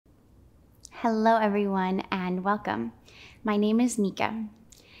Hello everyone and welcome. My name is Nikka.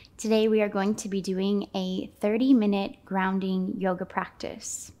 Today we are going to be doing a 30-minute grounding yoga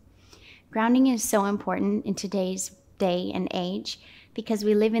practice. Grounding is so important in today's day and age because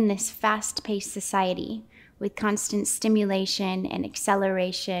we live in this fast-paced society with constant stimulation and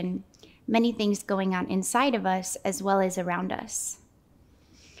acceleration, many things going on inside of us as well as around us.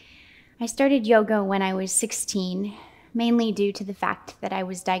 I started yoga when I was 16, mainly due to the fact that I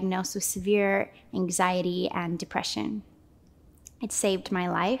was diagnosed with severe anxiety and depression. It saved my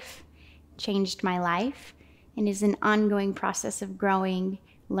life, changed my life, and is an ongoing process of growing,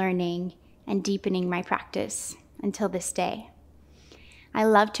 learning, and deepening my practice until this day. I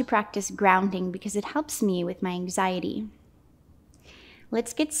love to practice grounding because it helps me with my anxiety.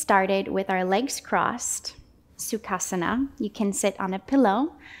 Let's get started with our legs crossed, Sukhasana. You can sit on a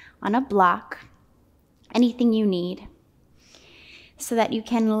pillow, on a block, anything you need, so that you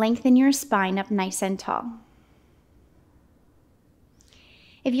can lengthen your spine up nice and tall.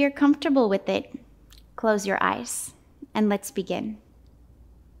 If you're comfortable with it, close your eyes and let's begin.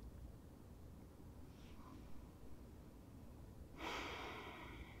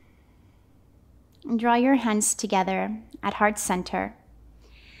 And draw your hands together at heart center,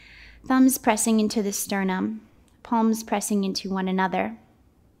 thumbs pressing into the sternum, palms pressing into one another.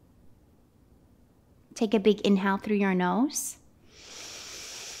 Take a big inhale through your nose.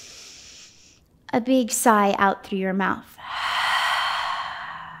 A big sigh out through your mouth.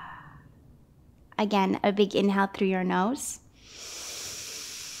 Again, a big inhale through your nose.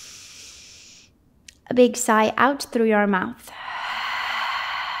 A big sigh out through your mouth.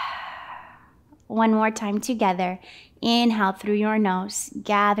 One more time together. Inhale through your nose,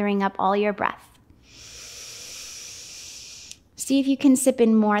 gathering up all your breath. See if you can sip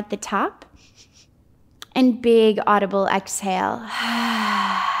in more at the top. And big audible exhale.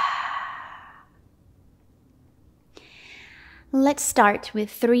 Let's start with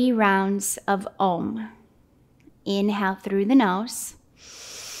 3 rounds of Om. Inhale through the nose.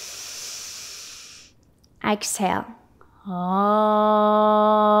 Exhale.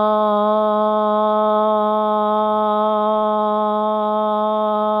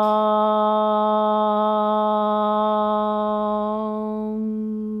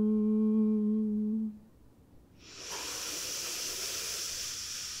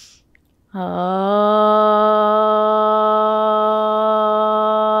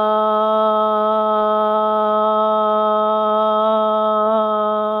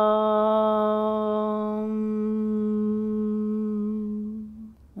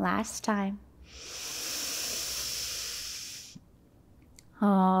 Last time.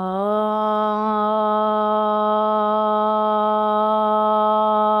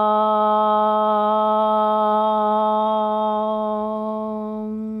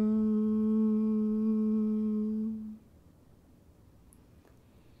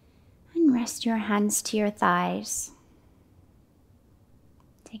 And rest your hands to your thighs.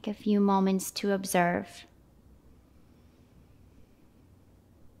 Take a few moments to observe.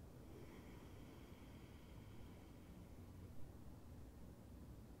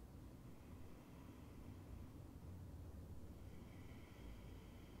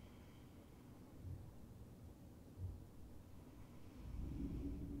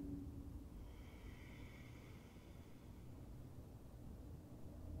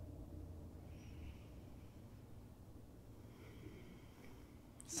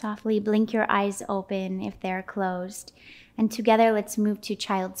 Softly blink your eyes open if they're closed. And together, let's move to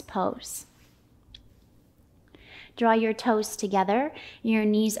child's pose. Draw your toes together, your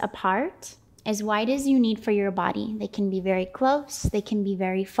knees apart, as wide as you need for your body. They can be very close, they can be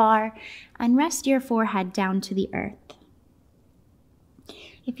very far, and rest your forehead down to the earth.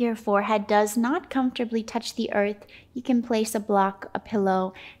 If your forehead does not comfortably touch the earth, you can place a block, a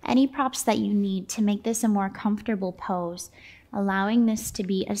pillow, any props that you need to make this a more comfortable pose, allowing this to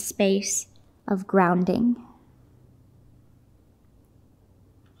be a space of grounding.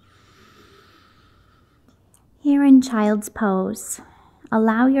 Here in child's pose,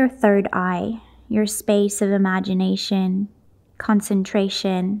 allow your third eye, your space of imagination,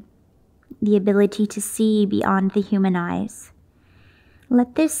 concentration, the ability to see beyond the human eyes.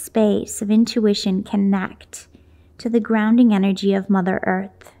 Let this space of intuition connect to the grounding energy of Mother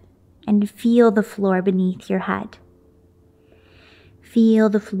Earth and feel the floor beneath your head. Feel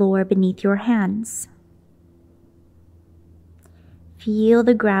the floor beneath your hands. Feel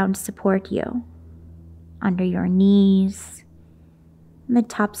the ground support you under your knees, and the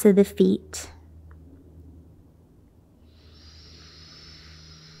tops of the feet.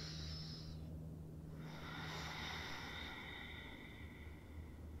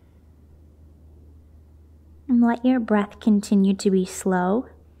 And let your breath continue to be slow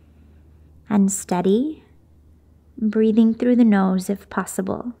and steady, breathing through the nose if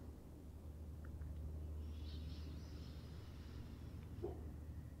possible.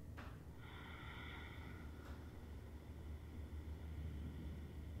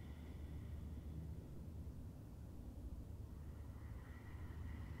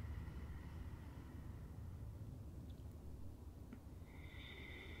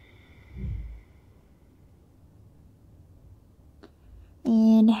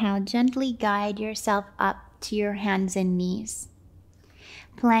 Inhale, gently guide yourself up to your hands and knees.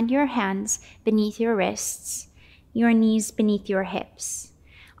 Plant your hands beneath your wrists, your knees beneath your hips.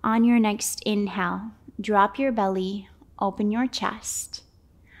 On your next inhale, drop your belly, open your chest.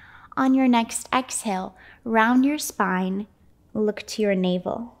 On your next exhale, round your spine, look to your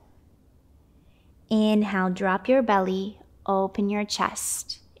navel. Inhale, drop your belly, open your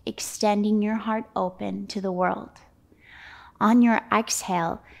chest, extending your heart open to the world. On your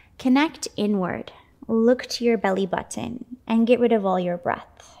exhale, connect inward, look to your belly button, and get rid of all your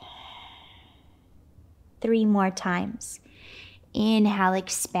breath. 3 more times. Inhale,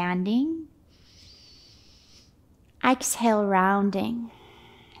 expanding. Exhale, rounding,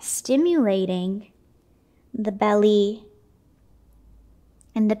 stimulating the belly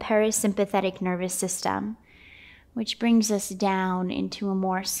and the parasympathetic nervous system, which brings us down into a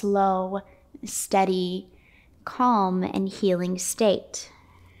more slow, steady, calm, and healing state.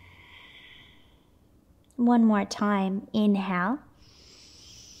 1 more time. Inhale.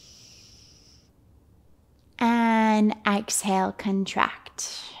 And exhale,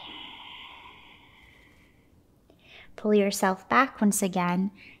 contract. Pull yourself back once again,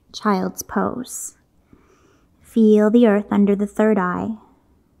 child's pose. Feel the earth under the third eye.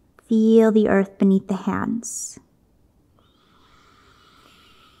 Feel the earth beneath the hands.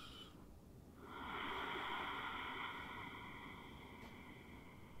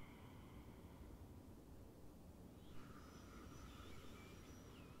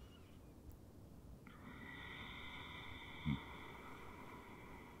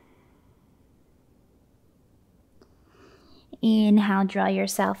 Inhale, draw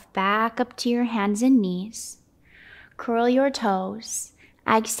yourself back up to your hands and knees. Curl your toes.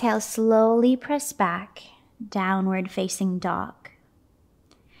 Exhale, slowly press back, downward facing dog.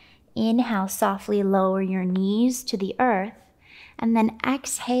 Inhale, softly lower your knees to the earth. And then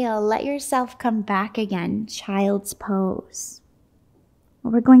exhale, let yourself come back again, child's pose.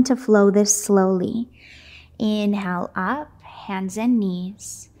 We're going to flow this slowly. Inhale up, hands and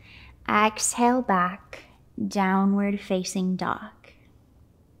knees. Exhale back, downward facing dog.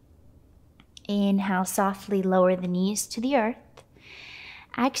 Inhale, softly lower the knees to the earth.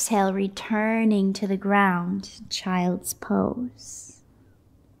 Exhale, returning to the ground, child's pose.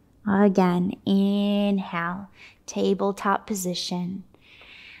 Again, inhale, tabletop position.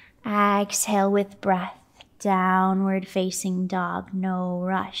 Exhale with breath, downward facing dog, no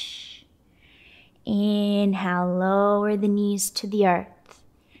rush. Inhale, lower the knees to the earth.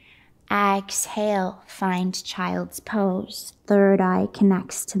 Exhale, find child's pose. Third eye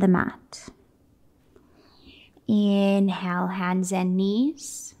connects to the mat. Inhale, hands and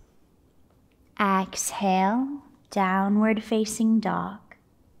knees. Exhale, downward facing dog.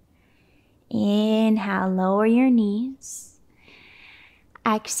 Inhale, lower your knees.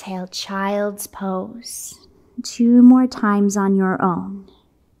 Exhale, child's pose. 2 more times on your own.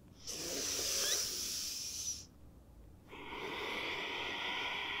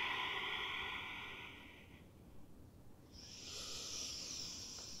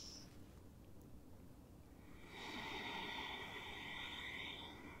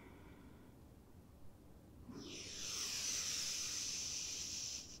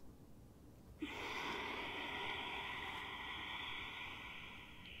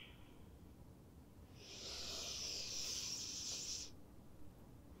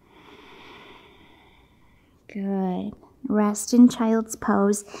 Good. Rest in child's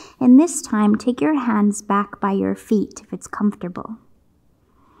pose, and this time take your hands back by your feet if it's comfortable.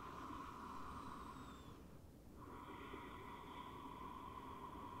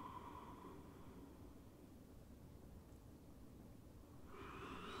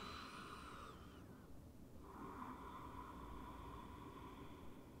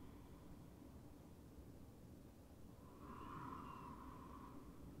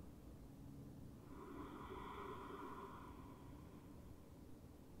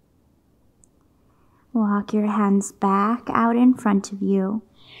 Walk your hands back out in front of you.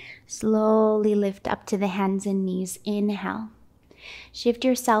 Slowly lift up to the hands and knees. Inhale. Shift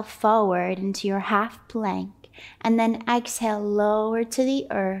yourself forward into your half plank, and then exhale, lower to the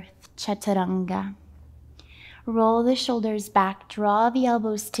earth, chaturanga. Roll the shoulders back, draw the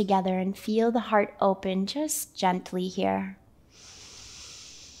elbows together, and feel the heart open just gently here.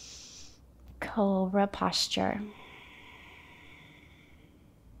 Cobra posture.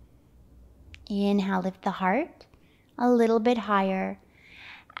 Inhale, lift the heart a little bit higher.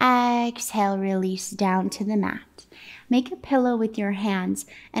 Exhale, release down to the mat. Make a pillow with your hands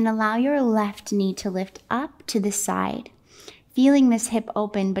and allow your left knee to lift up to the side. Feeling this hip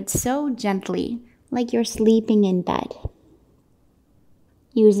open, but so gently, like you're sleeping in bed.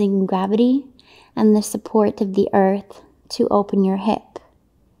 Using gravity and the support of the earth to open your hip.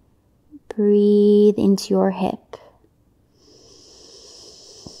 Breathe into your hip.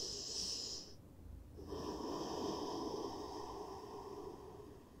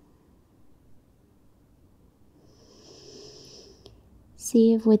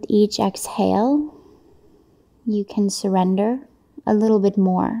 See if with each exhale, you can surrender a little bit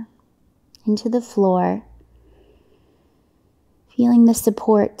more into the floor, feeling the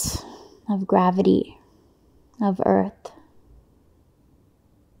support of gravity, of earth.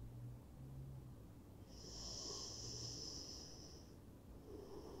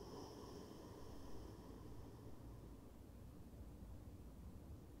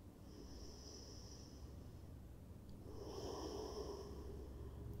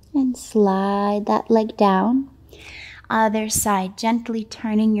 And slide that leg down. Other side, gently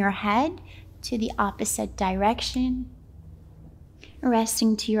turning your head to the opposite direction.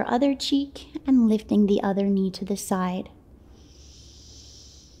 Resting to your other cheek and lifting the other knee to the side.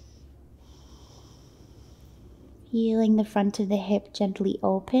 Feeling the front of the hip gently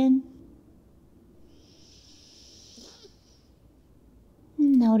open.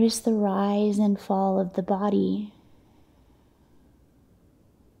 Notice the rise and fall of the body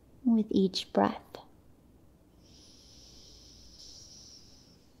with each breath.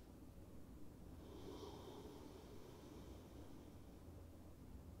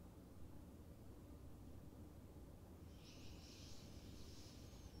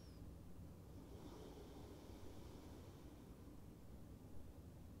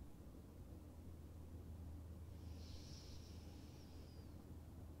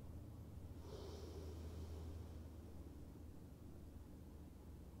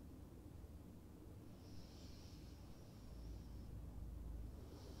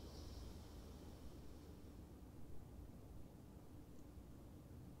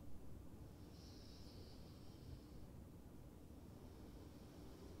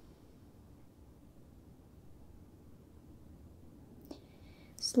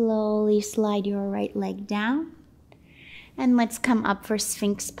 Slowly slide your right leg down. And let's come up for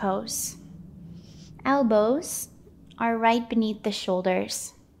Sphinx pose. Elbows are right beneath the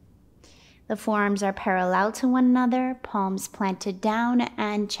shoulders. The forearms are parallel to one another, palms planted down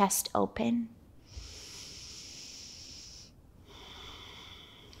and chest open.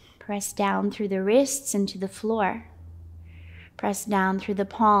 Press down through the wrists into the floor. Press down through the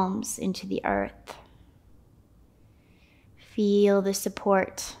palms into the earth. Feel the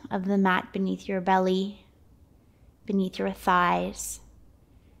support of the mat beneath your belly, beneath your thighs,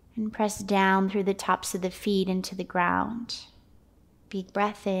 and press down through the tops of the feet into the ground. Big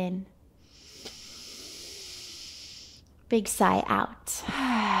breath in. Big sigh out.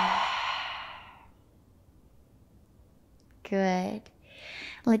 Good.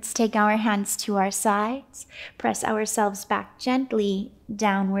 Let's take our hands to our sides. Press ourselves back gently,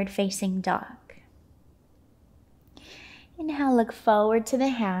 downward facing dog. Inhale, look forward to the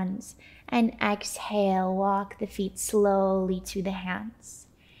hands, and exhale, walk the feet slowly to the hands.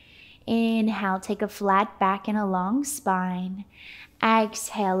 Inhale, take a flat back and a long spine.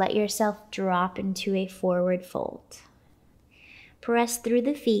 Exhale, let yourself drop into a forward fold. Press through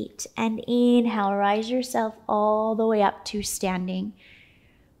the feet and inhale, rise yourself all the way up to standing.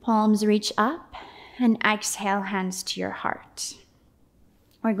 Palms reach up and exhale, hands to your heart.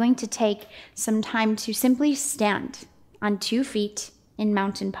 We're going to take some time to simply stand on 2 feet in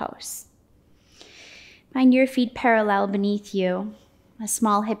mountain pose. Find your feet parallel beneath you, a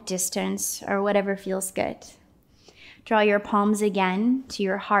small hip distance or whatever feels good. Draw your palms again to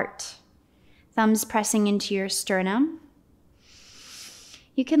your heart, thumbs pressing into your sternum.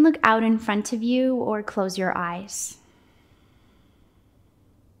 You can look out in front of you or close your eyes.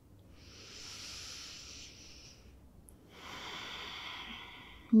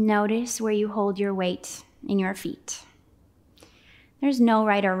 Notice where you hold your weight in your feet. There's no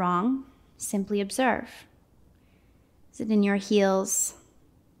right or wrong, simply observe. Is it in your heels,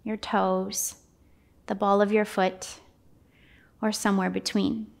 your toes, the ball of your foot, or somewhere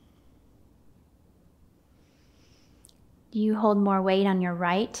between? Do you hold more weight on your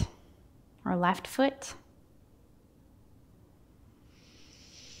right or left foot?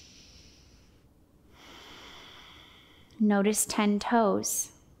 Notice 10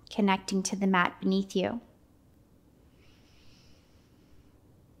 toes connecting to the mat beneath you.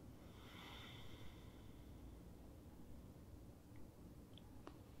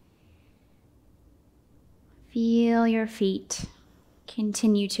 Feel your feet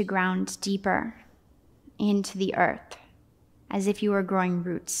continue to ground deeper into the earth, as if you were growing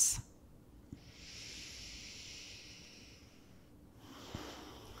roots.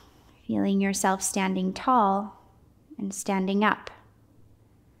 Feeling yourself standing tall and standing up.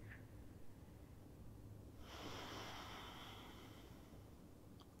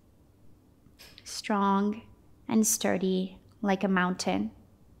 Strong and sturdy like a mountain.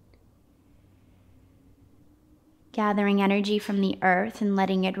 Gathering energy from the earth and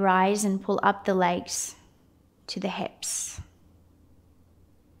letting it rise and pull up the legs to the hips.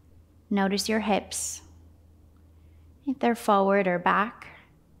 Notice your hips, if they're forward or back,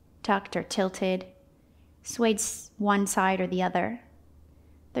 tucked or tilted, swayed one side or the other.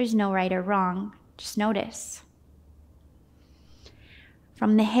 There's no right or wrong, just notice.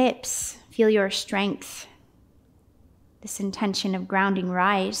 From the hips, feel your strength, this intention of grounding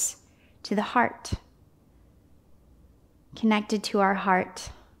rise to the heart. Connected to our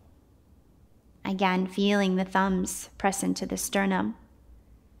heart. Again, feeling the thumbs press into the sternum,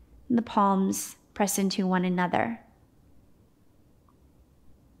 and the palms press into one another.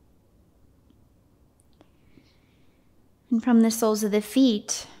 And from the soles of the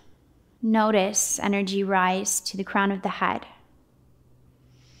feet, notice energy rise to the crown of the head.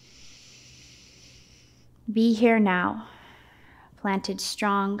 Be here now, planted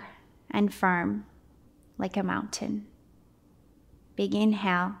strong and firm like a mountain. Big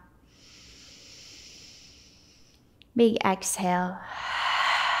inhale. Big exhale.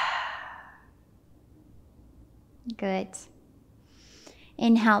 Good.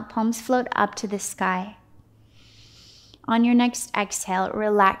 Inhale, palms float up to the sky. On your next exhale,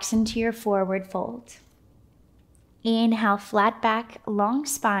 relax into your forward fold. Inhale, flat back, long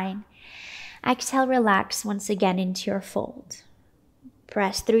spine. Exhale, relax once again into your fold.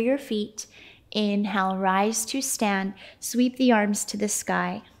 Press through your feet. Inhale, rise to stand. Sweep the arms to the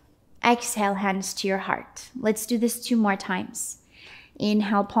sky. Exhale, hands to your heart. Let's do this 2 more times.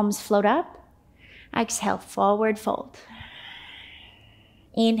 Inhale, palms float up. Exhale, forward fold.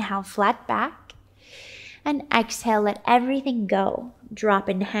 Inhale, flat back. And exhale, let everything go. Drop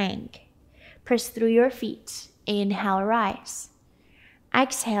and hang. Press through your feet. Inhale, rise.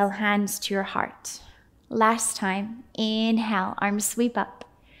 Exhale, hands to your heart. Last time. Inhale, arms sweep up.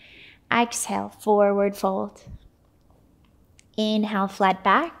 Exhale, forward fold. Inhale, flat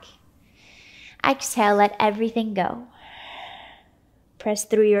back. Exhale, let everything go. Press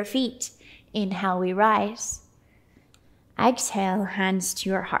through your feet. Inhale, we rise. Exhale, hands to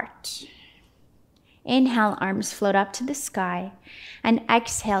your heart. Inhale, arms float up to the sky. And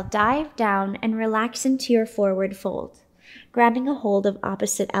exhale, dive down and relax into your forward fold, grabbing a hold of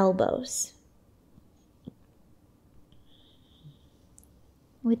opposite elbows.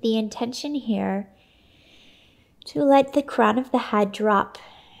 With the intention here to let the crown of the head drop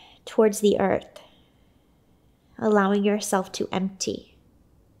towards the earth, allowing yourself to empty.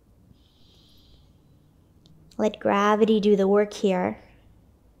 Let gravity do the work here.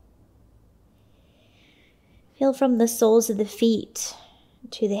 Feel from the soles of the feet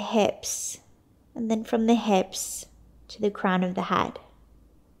to the hips, and then from the hips to the crown of the head.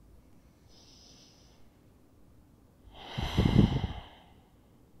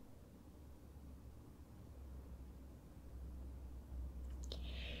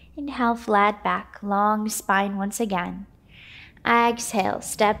 Inhale, flat back, long spine once again. Exhale,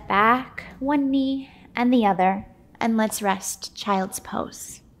 step back, one knee and the other, and let's rest, child's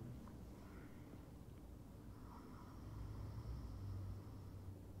pose.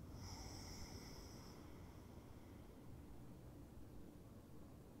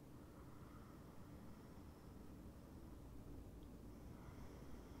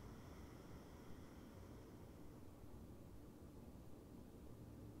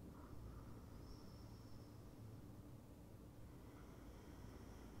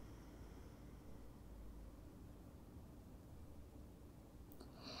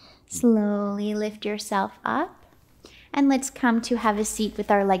 Slowly lift yourself up, and let's come to have a seat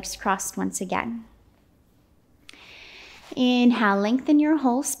with our legs crossed once again. Inhale, lengthen your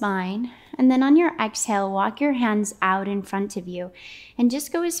whole spine, and then on your exhale, walk your hands out in front of you, and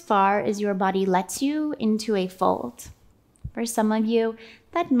just go as far as your body lets you into a fold. For some of you,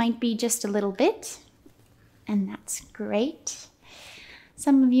 that might be just a little bit, and that's great.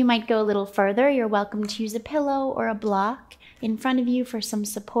 Some of you might go a little further. You're welcome to use a pillow or a block in front of you for some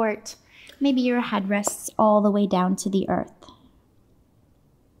support. Maybe your head rests all the way down to the earth.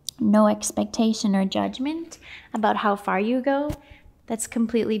 No expectation or judgment about how far you go. That's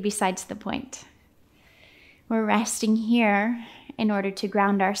completely besides the point. We're resting here in order to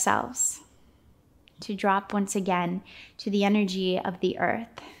ground ourselves, to drop once again to the energy of the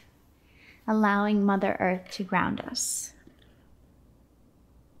earth, allowing Mother Earth to ground us.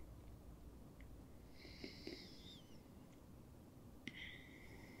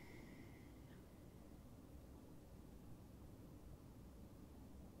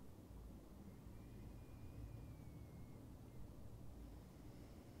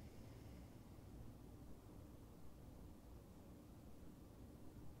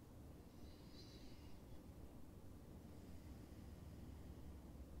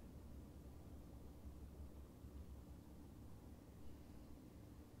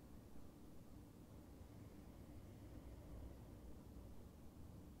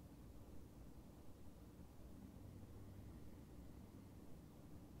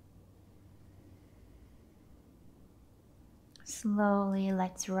 Slowly,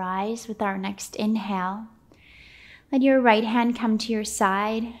 let's rise with our next inhale. Let your right hand come to your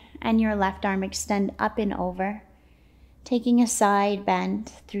side and your left arm extend up and over, taking a side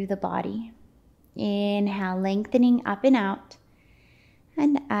bend through the body. Inhale, lengthening up and out,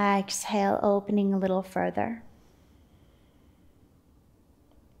 and exhale, opening a little further.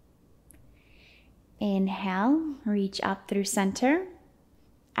 Inhale, reach up through center.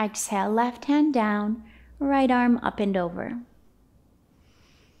 Exhale, left hand down, right arm up and over.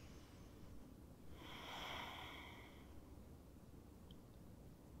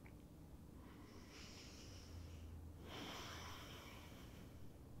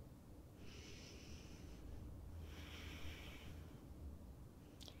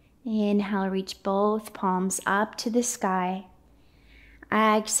 Inhale, reach both palms up to the sky.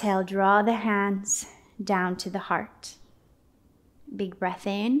 Exhale, draw the hands down to the heart. Big breath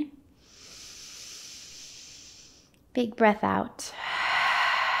in. Big breath out.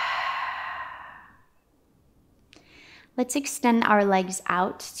 Let's extend our legs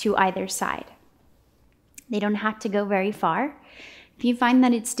out to either side. They don't have to go very far. If you find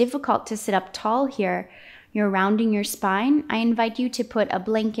that it's difficult to sit up tall here, you're rounding your spine, I invite you to put a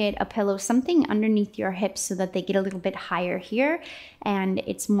blanket, a pillow, something underneath your hips so that they get a little bit higher here and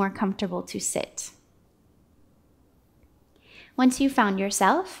it's more comfortable to sit. Once you found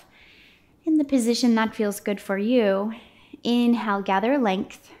yourself in the position that feels good for you, inhale, gather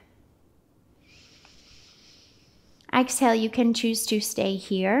length. Exhale, you can choose to stay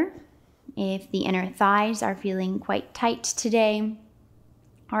here if the inner thighs are feeling quite tight today.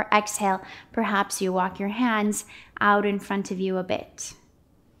 Or exhale, perhaps you walk your hands out in front of you a bit.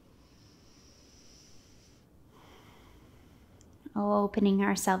 Opening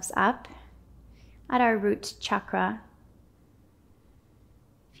ourselves up at our root chakra.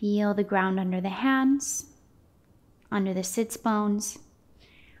 Feel the ground under the hands, under the sits bones,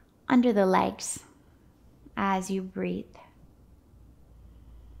 under the legs as you breathe.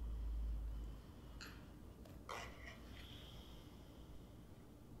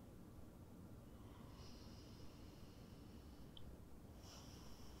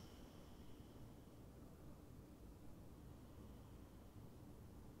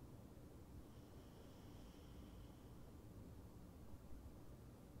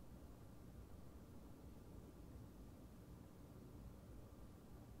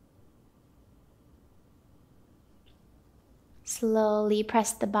 Slowly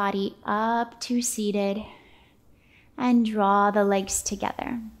press the body up to seated and draw the legs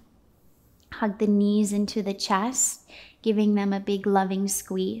together. Hug the knees into the chest, giving them a big loving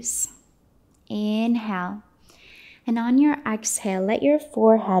squeeze. Inhale. And on your exhale, let your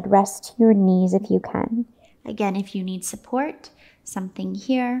forehead rest to your knees if you can. Again, if you need support, something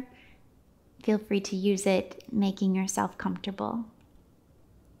here, feel free to use it, making yourself comfortable.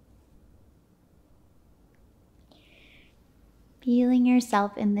 Feeling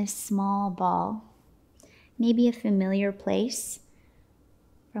yourself in this small ball, maybe a familiar place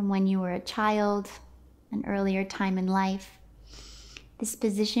from when you were a child, an earlier time in life. This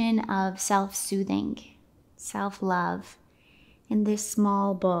position of self-soothing, self-love in this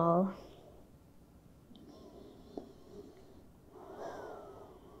small ball.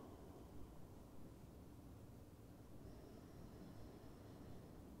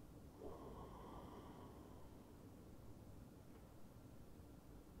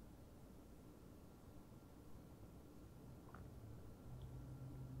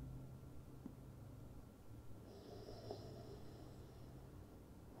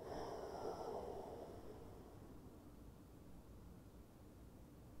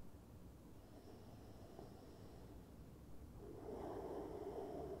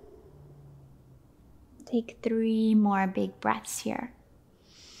 Take 3 more big breaths here.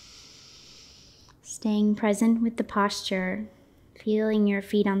 Staying present with the posture, feeling your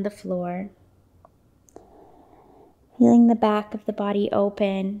feet on the floor, feeling the back of the body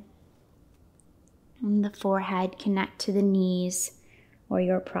open, and the forehead connect to the knees or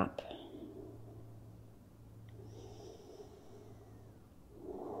your prop.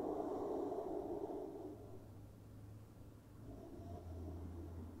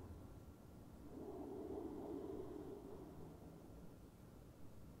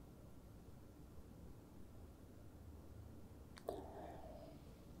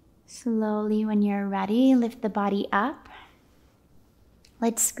 Slowly, when you're ready, lift the body up.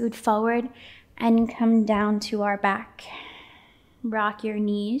 Let's scoot forward and come down to our back. Rock your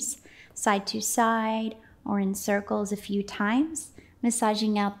knees side to side or in circles a few times,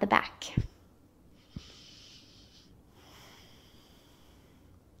 massaging out the back.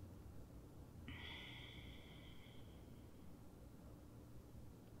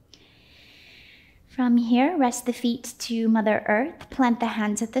 From here, rest the feet to Mother Earth. Plant the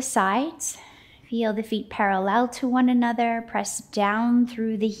hands at the sides. Feel the feet parallel to one another. Press down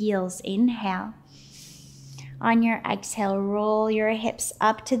through the heels. Inhale. On your exhale, roll your hips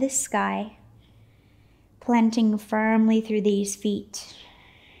up to the sky, planting firmly through these feet.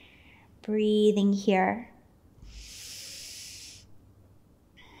 Breathing here.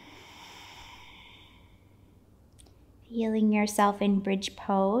 Feeling yourself in bridge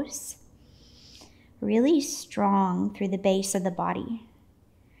pose. Really strong through the base of the body.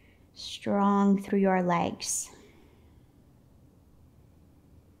 Strong through your legs.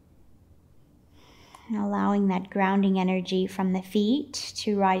 Allowing that grounding energy from the feet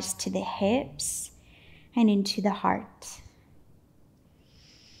to rise to the hips and into the heart.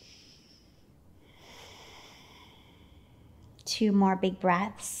 Two more big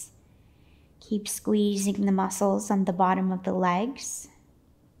breaths. Keep squeezing the muscles on the bottom of the legs,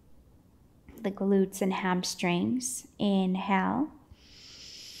 the glutes and hamstrings. Inhale.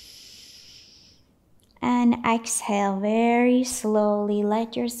 And exhale very slowly.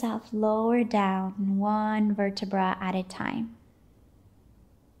 Let yourself lower down one vertebra at a time.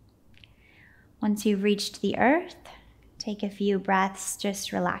 Once you've reached the earth, take a few breaths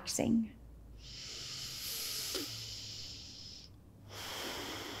just relaxing.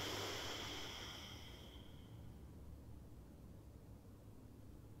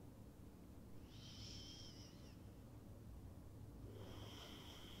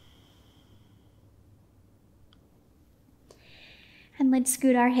 And let's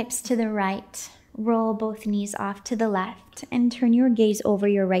scoot our hips to the right. Roll both knees off to the left and turn your gaze over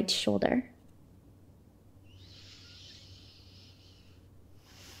your right shoulder.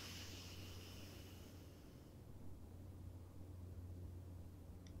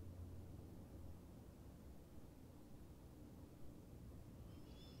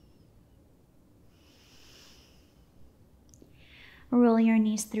 Roll your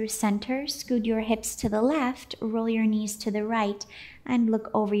knees through center, scoot your hips to the left, roll your knees to the right, and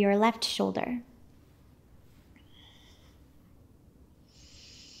look over your left shoulder.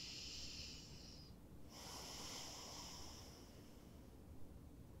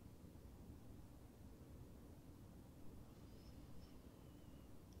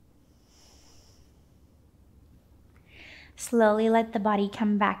 Slowly let the body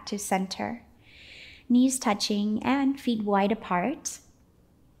come back to center. Knees touching and feet wide apart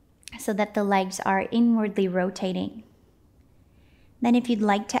so that the legs are inwardly rotating. Then if you'd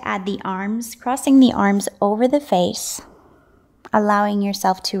like to add the arms, crossing the arms over the face, allowing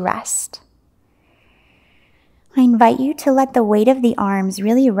yourself to rest. I invite you to let the weight of the arms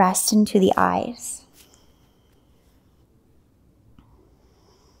really rest into the eyes.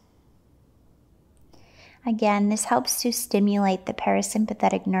 Again, this helps to stimulate the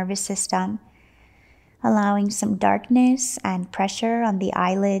parasympathetic nervous system, allowing some darkness and pressure on the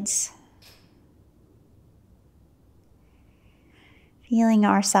eyelids. Feeling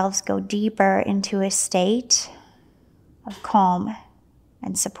ourselves go deeper into a state of calm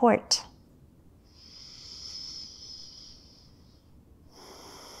and support.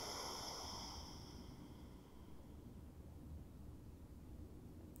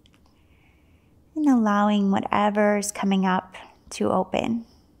 And allowing whatever is coming up to open.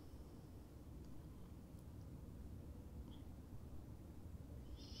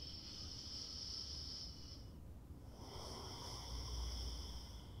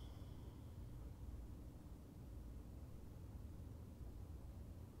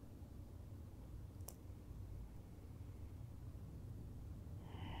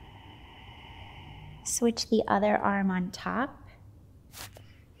 Switch the other arm on top.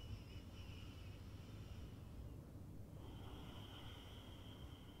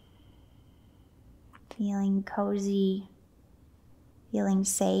 feeling cozy, feeling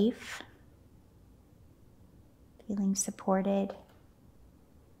safe, feeling supported.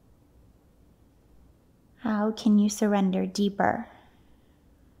 How can you surrender deeper?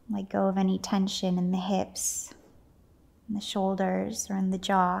 Let go of any tension in the hips, in the shoulders, or in the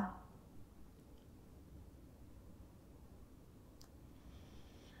jaw.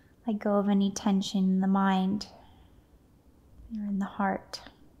 Let go of any tension in the mind, or in the heart,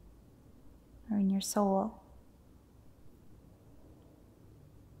 or in your soul.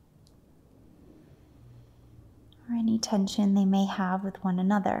 Or any tension they may have with one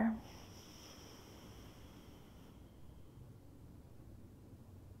another.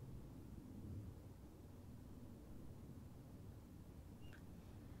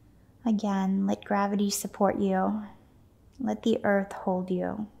 Again, let gravity support you. Let the earth hold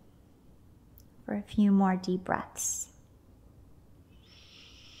you for a few more deep breaths.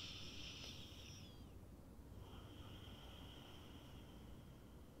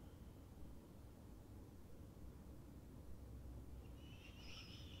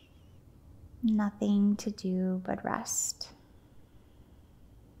 Nothing to do but rest.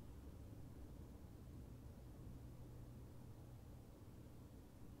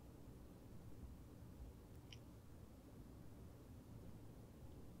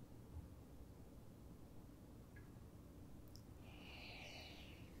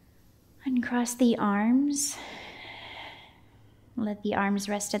 Uncross the arms. Let the arms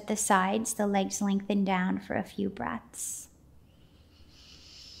rest at the sides, the legs lengthen down for a few breaths.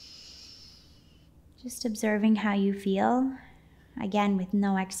 Just observing how you feel, again with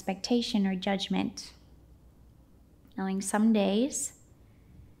no expectation or judgment. Knowing some days,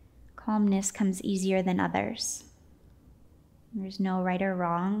 calmness comes easier than others. There's no right or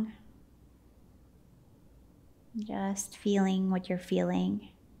wrong. Just feeling what you're feeling.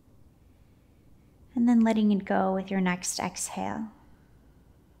 And then letting it go with your next exhale.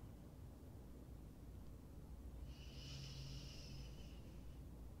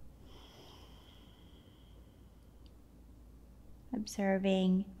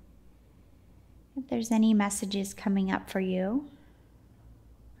 Observing if there's any messages coming up for you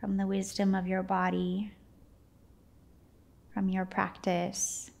from the wisdom of your body, from your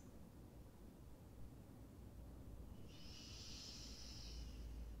practice.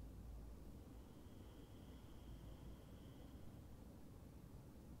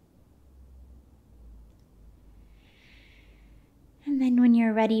 And then when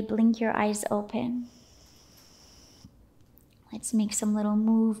you're ready, blink your eyes open. Let's make some little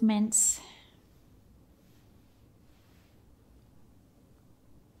movements.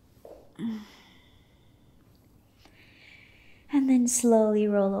 And then slowly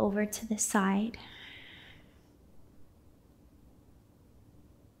roll over to the side.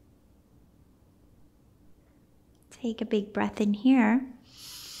 Take a big breath in here.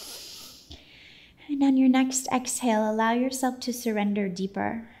 And on your next exhale, allow yourself to surrender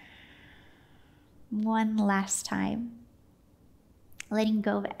deeper. One last time. Letting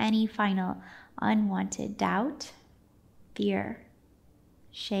go of any final unwanted doubt, fear,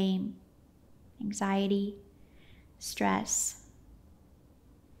 shame, anxiety, stress.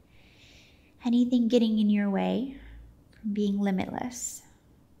 Anything getting in your way from being limitless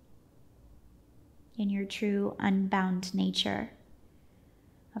in your true unbound nature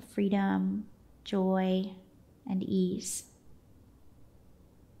of freedom, joy, and ease.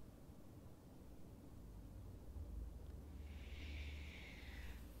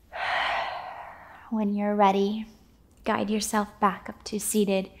 When you're ready, guide yourself back up to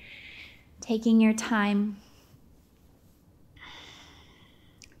seated, taking your time,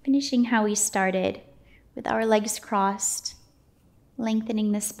 finishing how we started, with our legs crossed,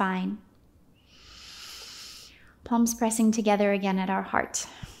 lengthening the spine, palms pressing together again at our heart.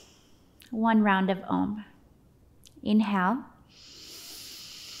 One round of Om. Inhale.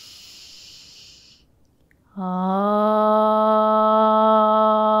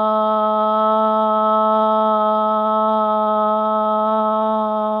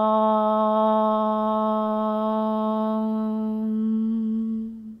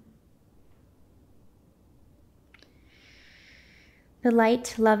 The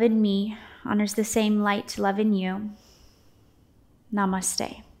light, love in me honors the same light, love in you.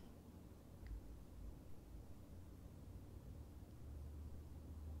 Namaste.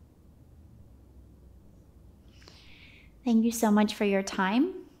 Thank you so much for your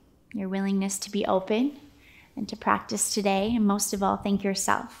time, your willingness to be open and to practice today. And most of all, thank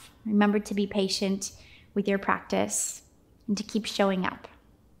yourself. Remember to be patient with your practice and to keep showing up.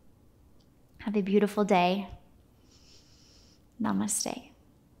 Have a beautiful day. Namaste.